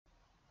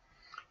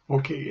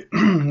Okay,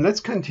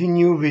 let's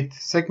continue with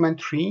segment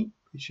 3,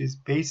 which is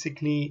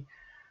basically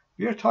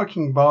we are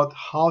talking about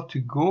how to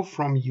go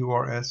from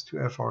URS to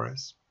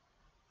FRS,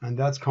 and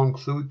that's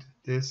conclude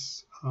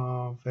this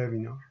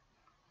webinar.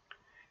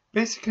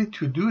 Basically,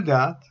 to do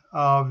that,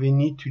 we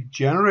need to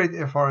generate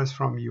FRS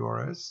from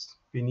URS.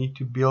 We need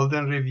to build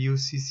and review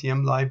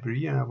CCM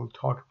library, and I will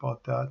talk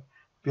about that.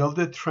 Build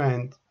a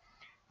trend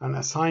and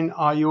assign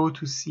IO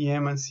to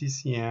CM and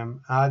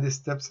CCM, add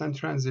steps and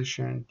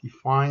transition,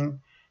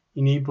 define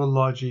enable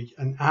logic,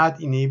 and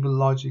add enable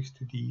logics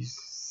to these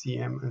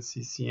CM and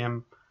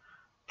CCM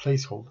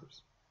placeholders.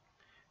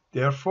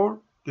 Therefore,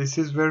 this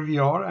is where we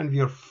are, and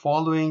we are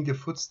following the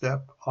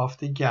footstep of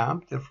the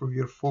GAMP. Therefore, we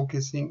are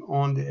focusing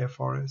on the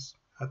FRS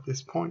at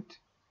this point.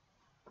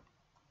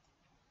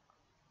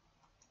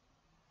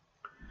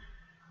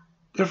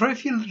 Therefore,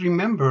 if you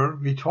remember,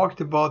 we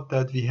talked about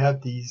that we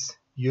have these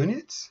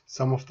units.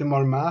 Some of them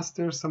are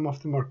master, some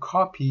of them are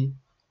copy.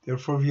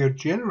 Therefore, we are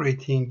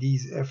generating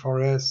these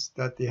FRS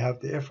that they have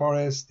the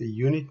FRS, the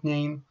unit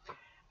name,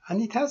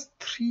 and it has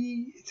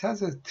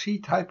a three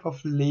type of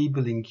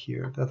labeling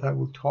here that I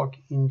will talk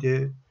in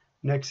the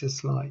next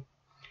slide.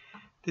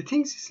 The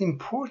things is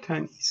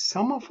important is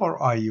some of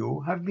our IO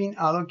have been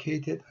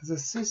allocated as a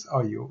sys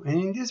IO, and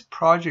in this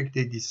project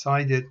they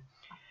decided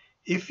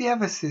if we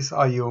have a sys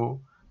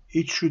IO,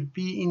 it should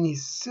be in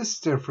his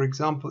sister. For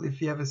example, if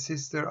we have a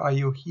sister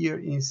IO here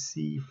in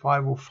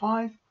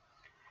C505,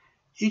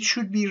 it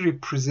should be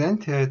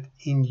represented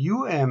in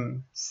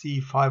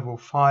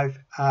C505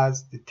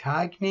 as the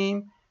tag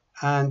name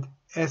and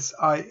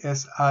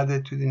SIS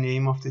added to the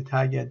name of the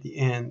tag at the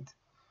end.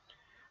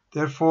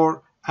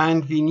 Therefore,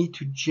 and we need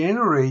to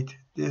generate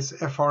this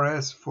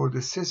FRS for the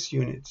sys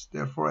units.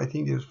 Therefore, I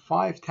think there's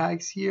 5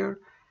 tags here,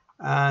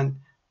 and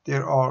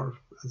there are,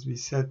 as we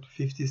said,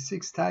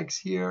 56 tags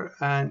here,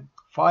 and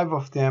 5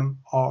 of them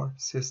are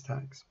sys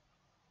tags.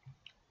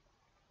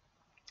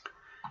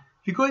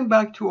 We're going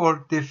back to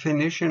our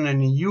definition,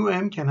 and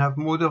UM can have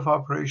mode of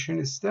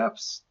operation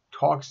steps,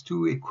 talks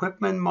to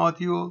equipment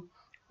module,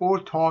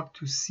 or talk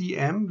to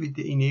CM with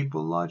the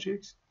enable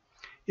logics.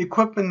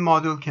 Equipment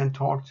module can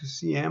talk to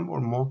CM or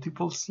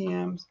multiple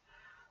CMs,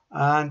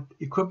 and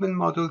equipment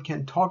module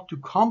can talk to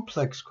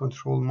complex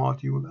control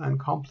module, and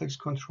complex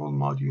control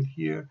module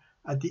here.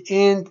 At the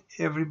end,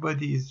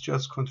 everybody is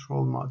just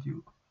control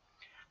module.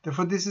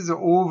 Therefore, this is the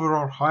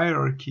overall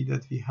hierarchy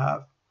that we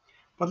have.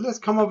 But let's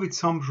come up with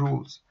some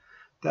rules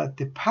that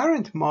the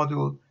parent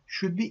module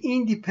should be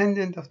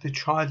independent of the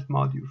child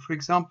module. For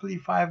example,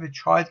 if I have a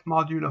child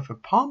module of a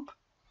pump,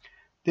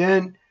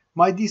 then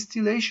my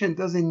distillation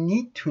doesn't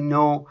need to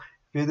know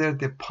whether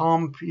the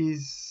pump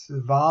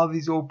valve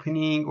is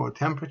opening or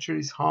temperature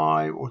is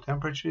high or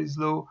temperature is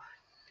low.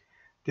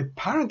 The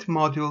parent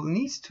module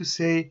needs to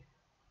say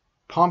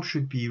pump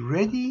should be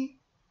ready,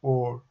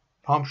 or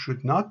pump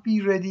should not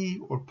be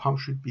ready, or pump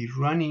should be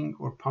running,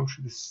 or pump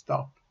should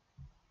stop.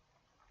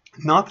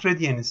 Not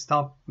ready and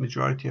stop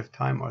majority of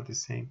time are the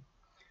same.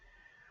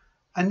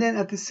 And then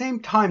at the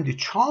same time, the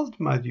child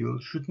module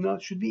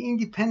should be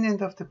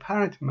independent of the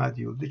parent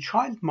module. The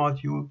child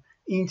module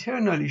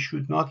internally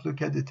should not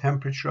look at the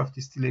temperature of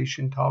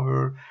distillation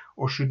tower,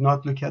 or should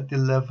not look at the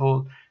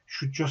level,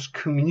 should just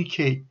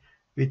communicate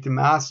with the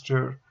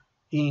master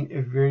in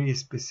a very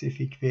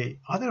specific way.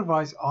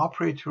 Otherwise,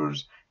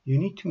 operators, you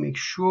need to make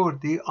sure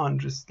they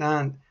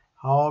understand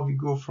how we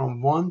go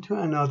from one to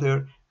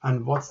another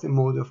and what's the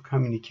mode of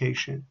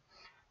communication.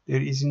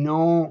 There is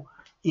no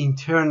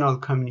internal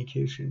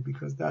communication,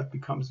 because that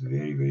becomes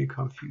very, very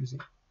confusing.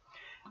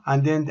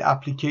 And then the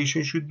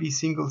application should be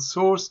single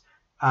source,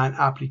 and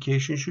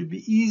application should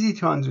be easy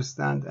to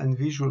understand and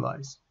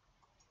visualize.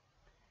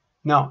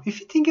 Now,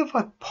 if you think of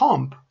a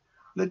pump,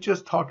 let's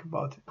just talk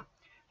about it.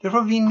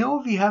 Therefore, we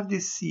know we have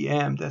this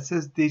CM that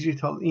says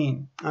digital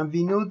in, and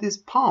we know this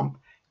pump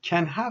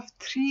can have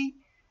 3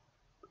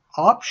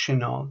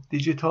 optional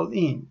digital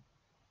in.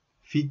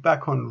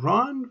 Feedback on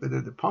run,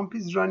 whether the pump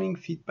is running,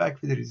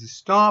 feedback whether it's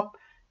stop,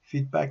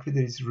 feedback whether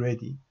it's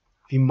ready.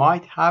 We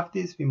might have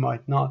this, we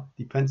might not.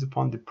 Depends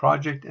upon the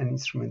project and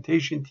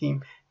instrumentation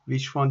team,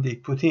 which one they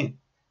put in.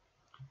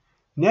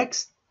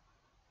 Next,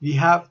 we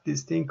have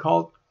this thing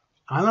called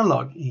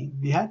analog in.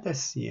 We had the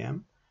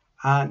CM,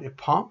 and a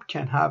pump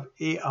can have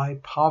AI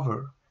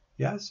power,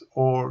 yes,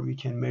 or we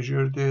can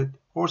measure the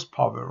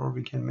horsepower, or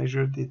we can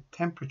measure the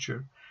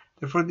temperature.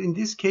 Therefore, in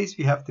this case,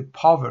 we have the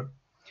power.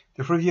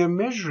 Therefore, we are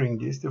measuring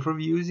this. Therefore,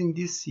 we're using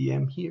this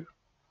CM here.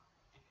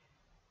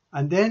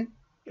 And then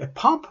a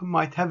pump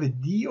might have a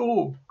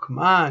DO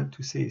command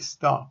to say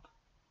stop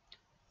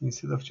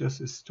instead of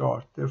just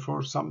start.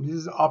 Therefore, this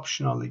is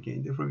optional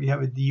again. Therefore, we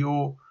have a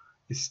DO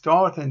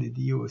start and a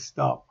DO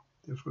stop.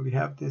 Therefore, we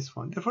have this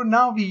one. Therefore,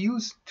 now we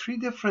use 3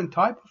 different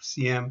types of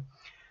CM,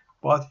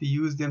 but we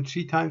use them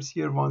 3 times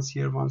here, once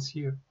here, once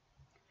here.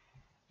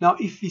 Now,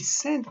 if we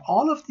send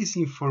all of this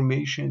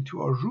information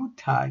to our root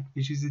tag,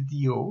 which is a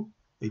DO,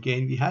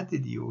 again, we had the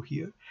DO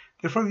here.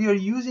 Therefore, we are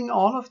using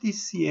all of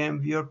these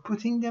CM, we are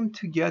putting them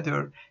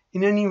together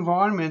in an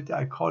environment,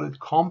 I call it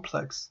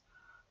complex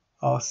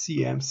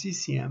CM,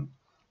 CCM.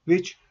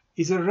 which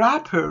is a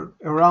wrapper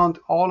around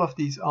all of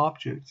these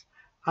objects.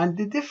 And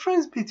the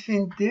difference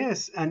between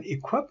this and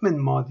equipment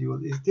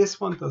module is this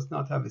one does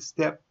not have a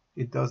step,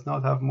 it does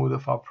not have mode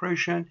of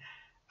operation,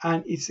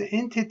 and it's an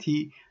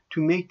entity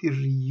to make the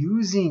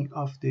reusing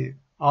of the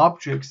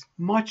objects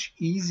much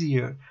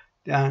easier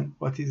than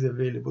what is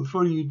available.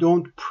 For you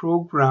don't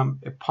program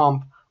a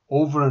pump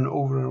over and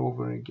over and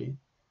over again.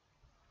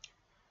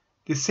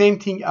 The same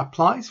thing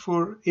applies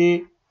for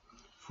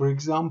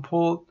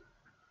example,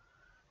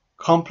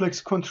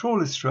 complex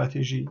control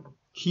strategy.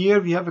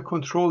 Here we have a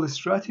control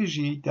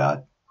strategy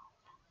that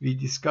we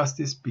discussed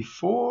this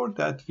before,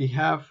 that we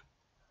have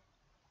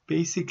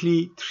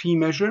basically 3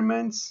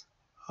 measurements.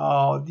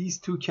 These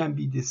two can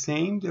be the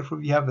same, therefore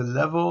we have a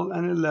level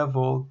and a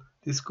level.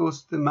 This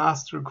goes to the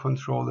master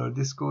controller,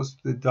 this goes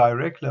to the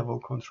direct level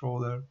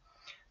controller.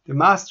 The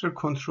master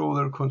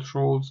controller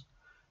controls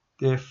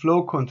the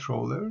flow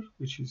controller,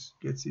 which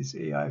gets its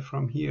AI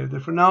from here.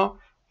 Therefore now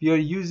we are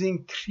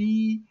using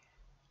 3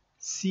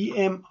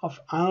 CM of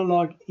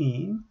analog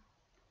in.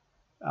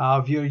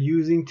 We are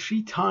using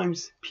 3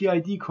 times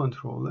PID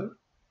controller,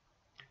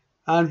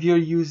 and we are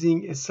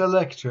using a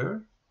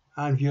selector,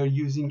 and we are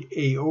using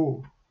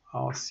AO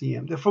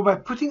CM. Therefore, by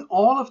putting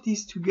all of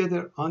these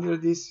together under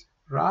this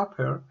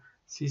wrapper,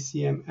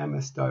 CCM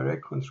MS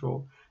direct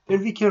control,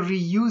 then we can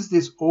reuse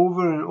this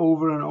over and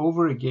over and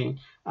over again,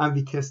 and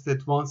we test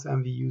it once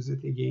and we use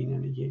it again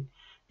and again.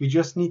 We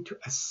just need to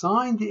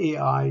assign the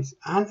AIs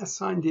and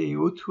assign the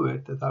AO to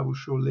it, that I will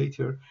show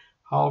later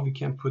how we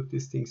can put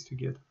these things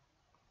together.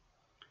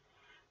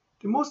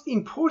 The most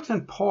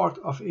important part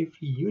of every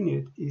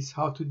unit is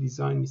how to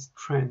design its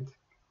trend.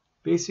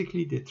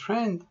 Basically, the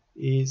trend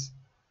is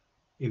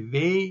a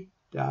way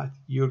that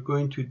you're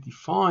going to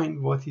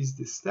define what is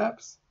the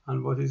steps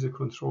and what is a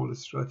control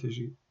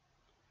strategy.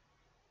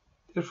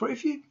 Therefore,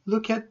 if you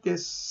look at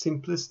this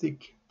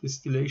simplistic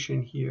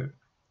distillation here,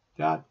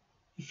 that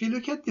if you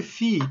look at the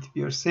feed,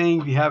 we are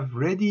saying we have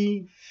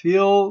ready,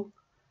 fill,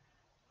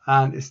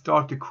 and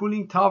start the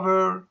cooling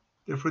tower.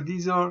 Therefore,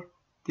 these are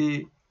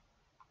the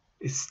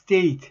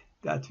state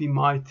that we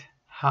might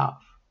have.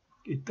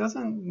 It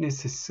doesn't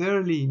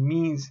necessarily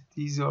mean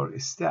these are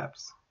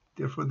steps.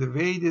 Therefore, the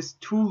way this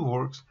tool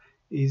works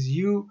is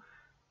you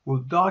will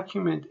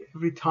document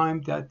every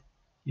time that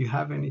you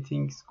have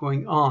anything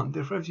going on.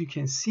 Therefore, as you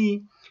can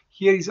see,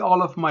 here is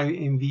all of my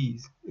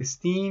MVs: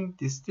 steam,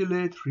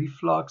 distillate,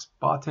 reflux,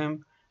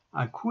 bottom,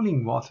 and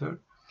cooling water.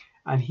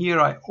 And here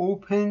I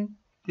open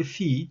the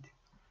feed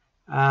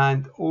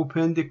and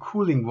open the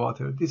cooling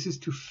water. This is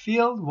to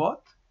fill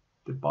what?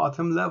 The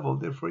bottom level.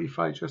 Therefore, if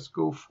I just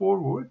go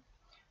forward,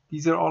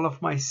 these are all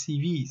of my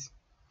CVs.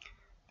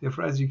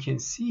 Therefore, as you can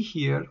see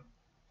here,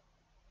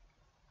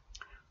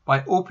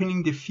 by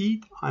opening the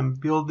feed, I'm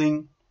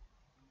building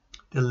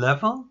the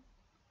level,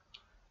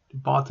 the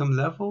bottom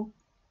level,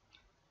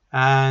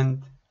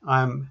 and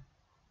I'm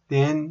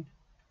building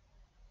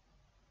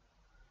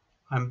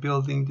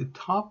the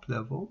top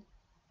level.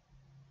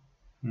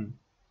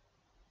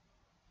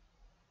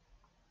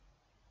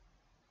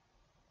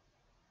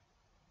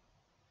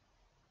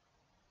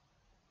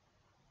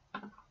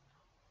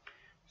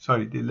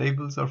 Sorry, the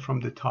labels are from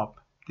the top.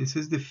 This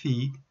is the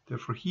feed.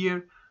 Therefore,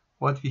 here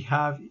what we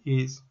have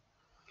is,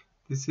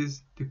 this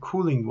is the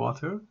cooling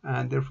water,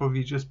 and therefore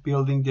we're just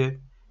building the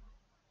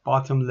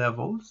bottom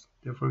levels.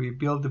 Therefore, we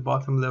build the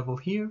bottom level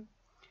here.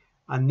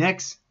 And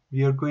next,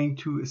 we are going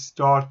to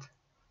start,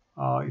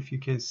 if you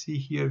can see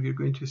here, we're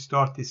going to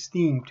start the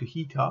steam to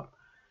heat up.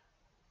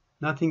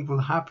 Nothing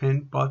will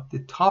happen, but the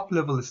top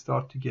level will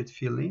start to get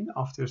filling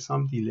after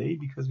some delay,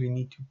 because we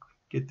need to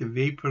get the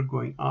vapor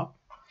going up.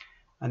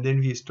 And then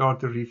we start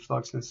the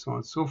reflux and so on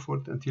and so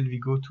forth until we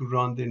go to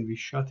run, then we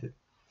shut it.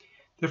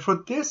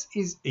 Therefore, this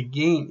is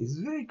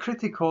very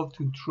critical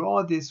to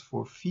draw this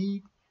for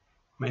feed,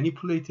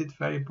 manipulated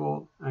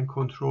variable, and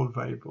control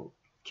variable.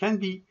 Can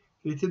be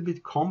a little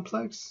bit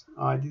complex.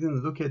 I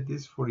didn't look at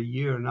this for a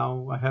year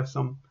now.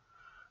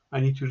 I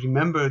need to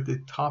remember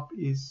the top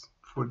is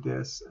for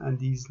this and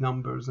these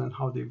numbers and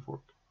how they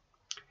work.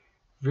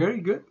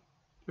 Very good.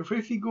 Therefore,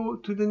 if we go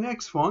to the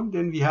next one,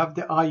 then we have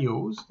the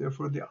IOs.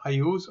 Therefore, the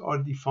IOs are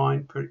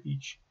defined per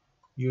each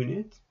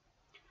unit.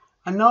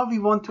 And now we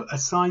want to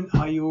assign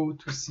IO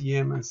to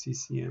CM and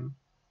CCM.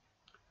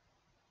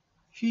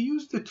 If you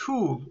use the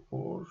tool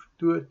or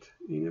do it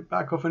in the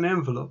back of an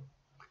envelope,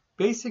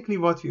 basically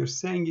what we are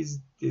saying is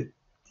that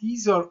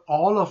these are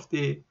all of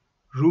the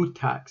root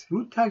tags.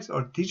 Root tags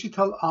are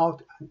digital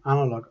out and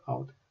analog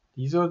out.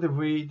 These are the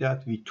way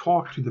that we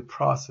talk to the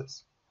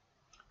process.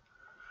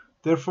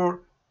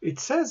 Therefore, it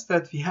says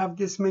that we have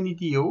this many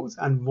DOs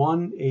and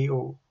 1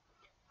 AO.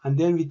 And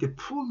then with the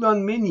pull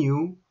down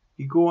menu,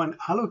 we go and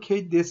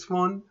allocate this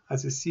one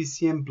as a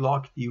CCM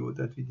block DO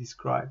that we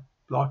described.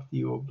 Block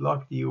DO,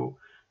 block DO.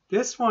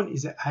 This one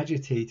is an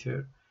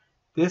agitator.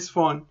 This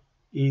one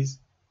is,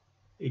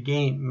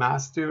 again,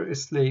 master,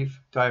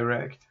 slave,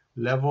 direct,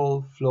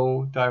 level,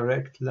 flow,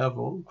 direct,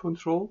 level,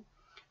 control.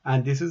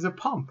 And this is a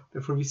pump.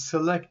 Therefore, we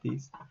select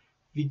these.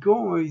 we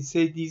go and we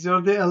say these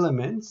are the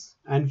elements,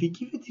 and we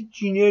give it a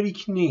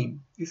generic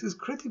name. This is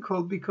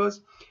critical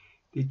because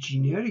the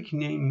generic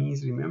name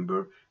means,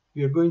 remember,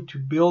 we are going to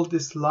build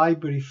this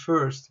library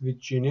first with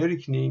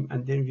generic name,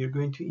 and then we are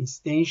going to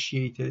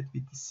instantiate it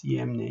with the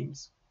CM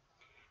names.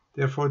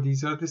 Therefore,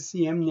 these are the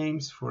CM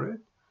names for it,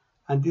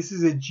 and this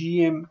is a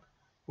GM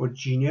or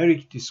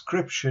generic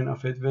description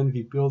of it when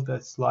we build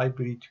that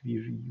library to be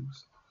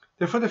reused.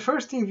 Therefore, the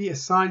first thing we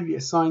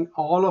assign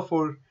all of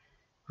our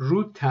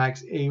root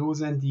tags,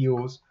 AOs and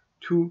DOs,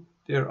 to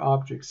their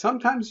objects.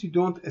 Sometimes you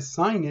don't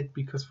assign it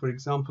because, for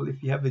example,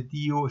 if you have a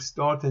DO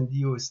start and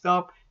DO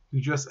stop,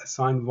 you just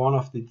assign one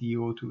of the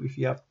DO to. If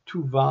you have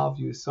two valves,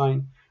 you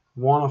assign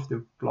one of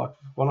the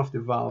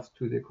valves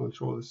to the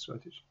control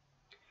strategy.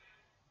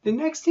 The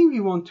next thing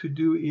we want to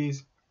do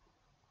is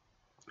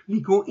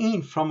we go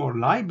in from our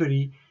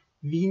library.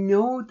 We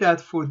know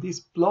that for this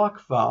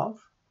block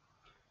valve,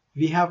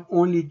 we have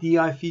only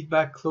DI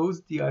feedback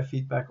closed, DI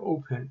feedback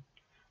open.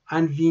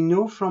 And we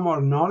know from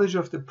our knowledge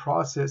of the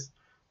process,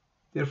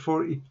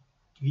 therefore,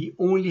 we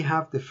only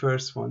have the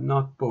first one,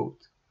 not both.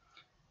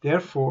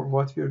 Therefore,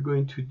 what we are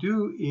going to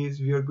do is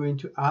we are going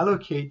to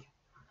allocate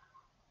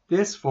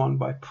this one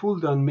by pull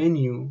down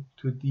menu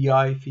to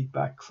DI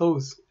feedback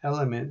close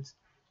element.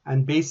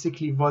 And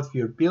basically what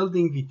we are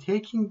building, we're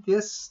taking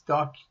this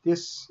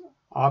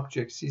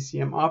object,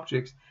 CCM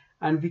objects,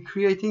 and we're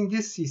creating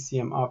this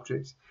CCM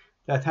objects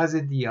that has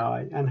a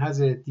DI and has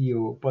a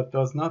DO, but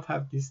does not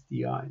have this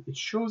DI. It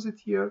shows it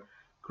here,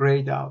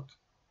 grayed out.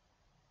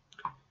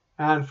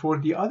 And for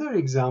the other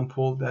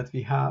example that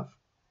we have,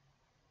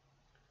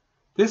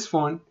 this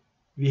one,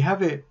 we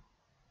have a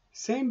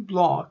same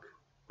block,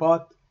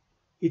 but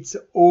it's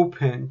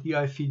open,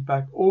 DI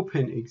feedback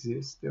open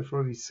exists.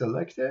 Therefore, we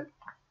select it,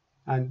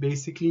 and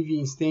basically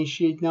we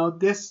instantiate now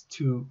these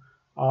two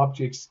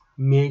objects,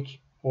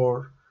 make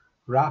or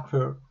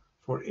wrapper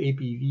for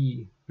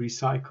ABV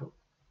recycle.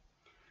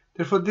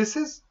 Therefore, this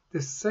is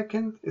the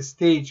second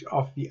stage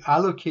of the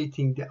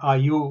allocating the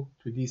IO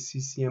to these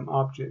CCM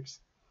objects.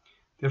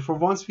 Therefore,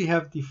 once we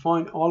have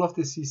defined all of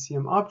the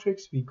CCM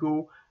objects, we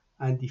go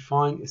and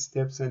define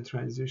steps and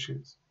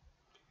transitions.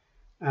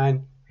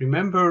 And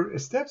remember,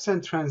 steps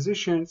and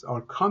transitions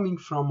are coming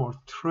from our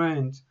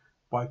trends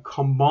by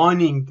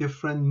combining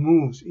different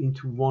moves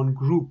into one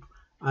group,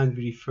 and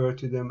we refer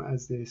to them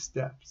as the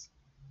steps.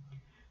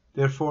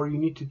 Therefore, you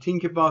need to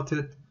think about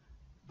it.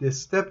 The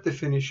step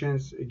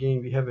definitions,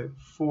 again, we have a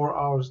 4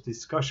 hours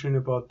discussion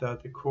about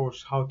that, the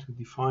course, how to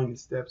define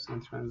steps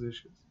and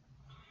transitions.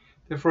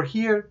 Therefore,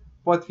 here,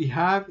 what we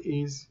have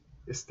is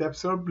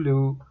steps are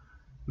blue,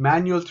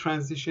 manual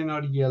transition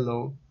are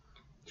yellow,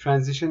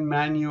 transition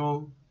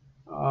manual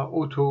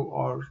auto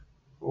are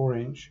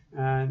orange,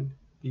 and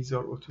these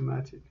are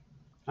automatic.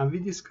 And we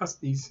discussed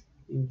these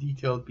in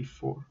detail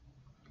before.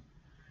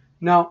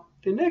 Now,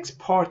 the next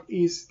part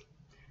is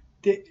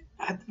the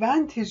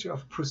advantage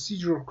of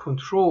procedural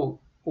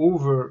control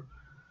over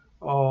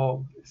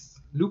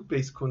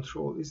loop-based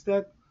control is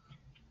that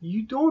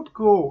you don't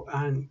go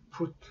and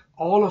put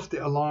all of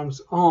the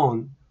alarms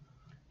on,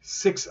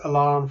 6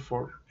 alarms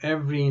for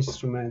every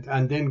instrument,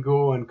 and then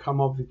go and come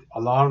up with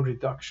alarm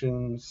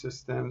reduction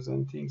systems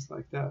and things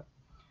like that.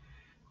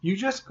 You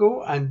just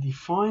go and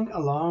define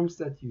alarms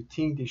that you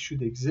think they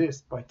should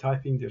exist by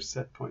typing their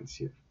set points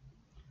here.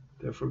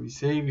 Therefore, we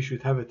say we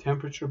should have a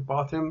temperature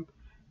bottom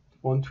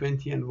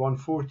 120 and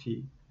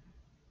 140.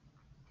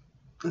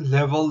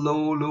 Level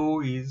low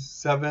is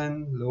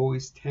 7, low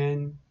is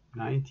 10,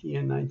 90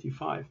 and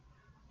 95.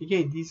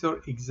 Again, these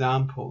are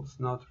examples,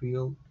 not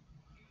real.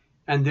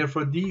 And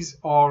therefore, these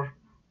are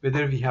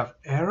whether we have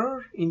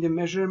error in the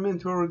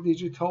measurement or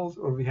digitals,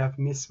 or we have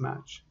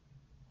mismatch.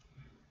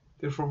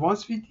 Therefore,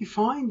 once we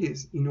define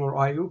this in our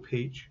IO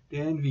page,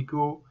 then we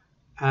go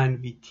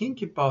and we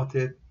think about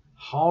it,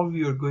 how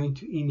we are going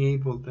to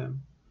enable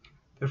them.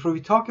 Therefore,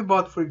 we talk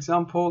about, for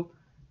example,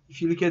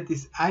 if you look at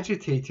this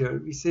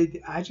agitator, we say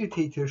the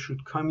agitator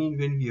should come in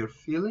when we are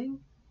filling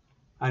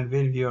and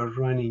when we are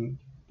running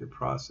the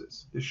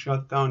process. The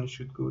shutdown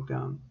should go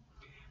down.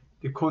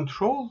 The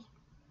control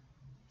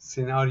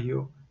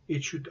scenario,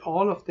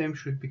 all of them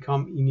should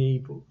become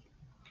enabled.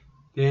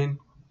 Then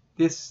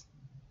this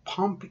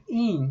pump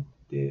in,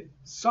 the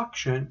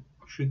suction,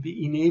 should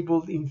be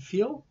enabled in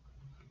fill,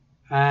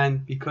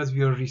 and because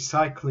we are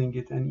recycling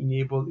it, and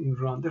enabled in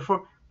run.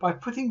 Therefore, by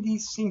putting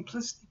these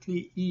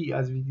simplistically E,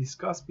 as we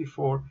discussed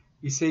before,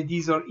 we say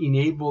these are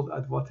enabled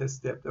at what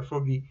step.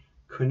 Therefore, we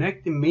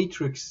connect the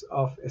matrix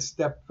of a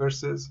step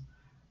versus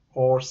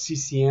or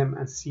CCM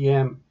and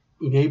CM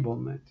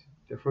enablement.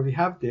 Therefore, we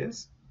have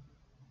this.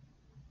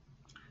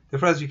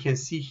 Therefore, as you can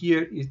see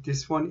here,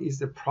 this one is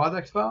the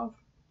product valve,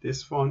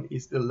 this one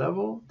is the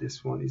level,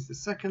 this one is the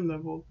second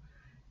level,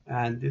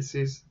 and this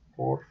is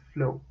our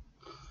flow.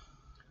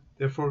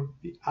 Therefore,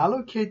 we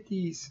allocate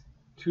these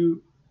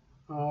to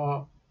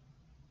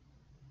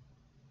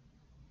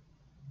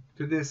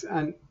this,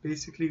 and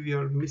basically we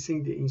are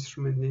missing the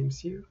instrument names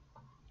here.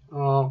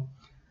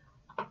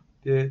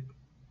 The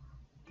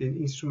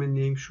instrument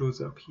name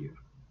shows up here.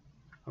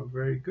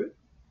 Very good.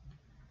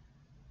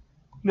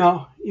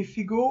 Now, if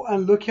we go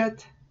and look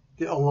at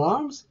the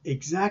alarms,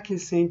 exactly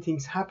the same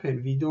things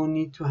happen. We don't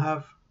need to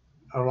have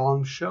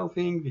alarm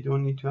shelving. We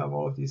don't need to have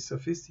all of this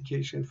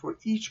sophistication. For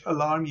each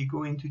alarm, you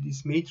go into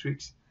this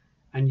matrix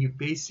and you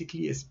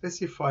basically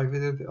specify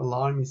whether the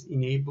alarm is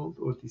enabled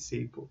or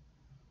disabled.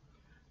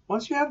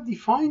 Once you have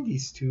defined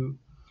these two,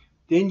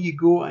 then you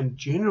go and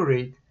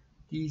generate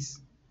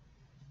these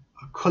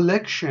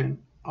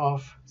collection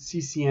of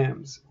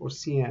CCMs or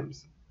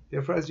CMs.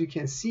 Therefore, as you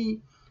can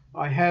see,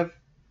 I have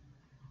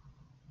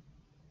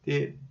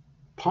the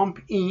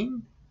pump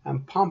in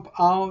and pump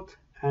out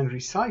and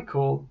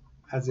recycle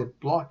as a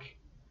block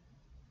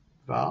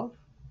valve.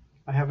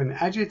 I have an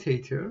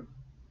agitator.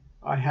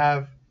 I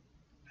have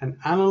an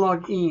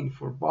analog in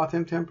for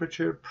bottom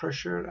temperature,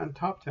 pressure, and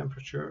top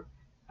temperature.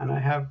 And I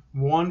have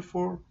one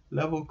for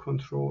level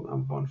control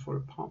and one for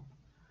a pump.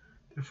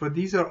 Therefore,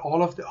 these are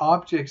all of the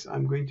objects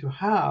I'm going to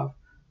have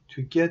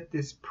to get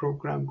this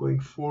program going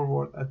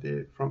forward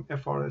from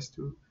FRS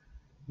to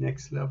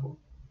next level.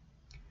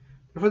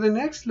 For the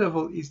next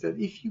level is that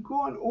if you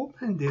go and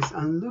open this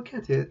and look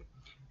at it,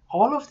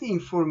 all of the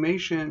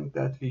information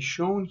that we've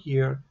shown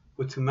here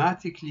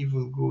automatically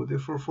will go.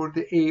 Therefore, for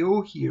the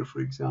AO here, for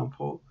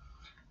example,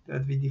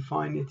 that we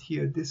define it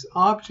here, this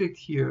object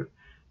here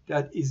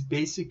that is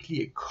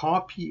basically a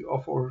copy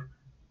of our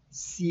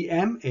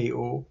CM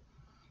AO,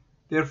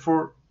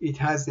 therefore it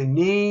has the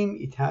name,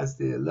 it has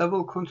the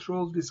level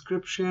control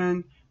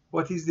description,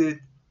 what is the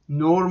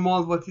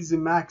normal, what is the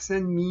max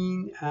and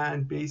mean,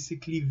 and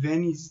basically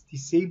when is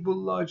disabled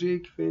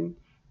logic, when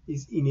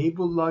is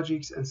enabled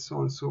logics, and so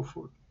on and so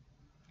forth.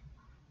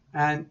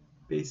 And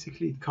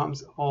basically it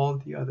comes all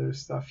the other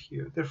stuff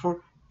here.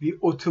 Therefore, we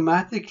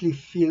automatically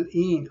fill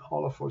in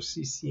all of our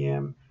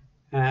CCM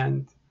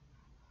and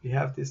we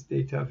have this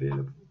data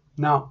available.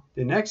 Now,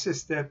 the next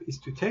step is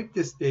to take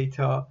this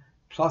data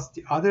plus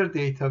the other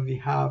data we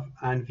have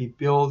and we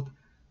build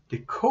the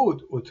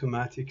code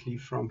automatically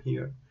from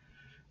here.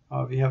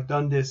 We have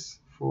done this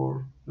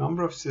for a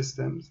number of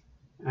systems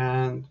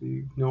and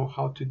we know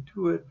how to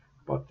do it,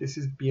 but this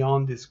is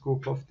beyond the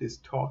scope of this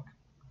talk.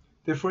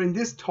 Therefore, in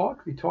this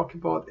talk, we talk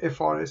about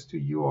FRS to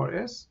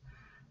URS.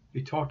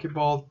 We talk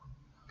about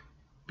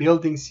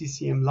building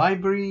CCM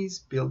libraries,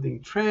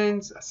 building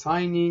trends,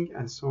 assigning,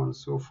 and so on and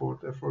so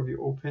forth. Therefore,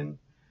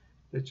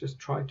 let's just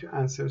try to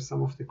answer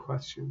some of the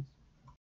questions.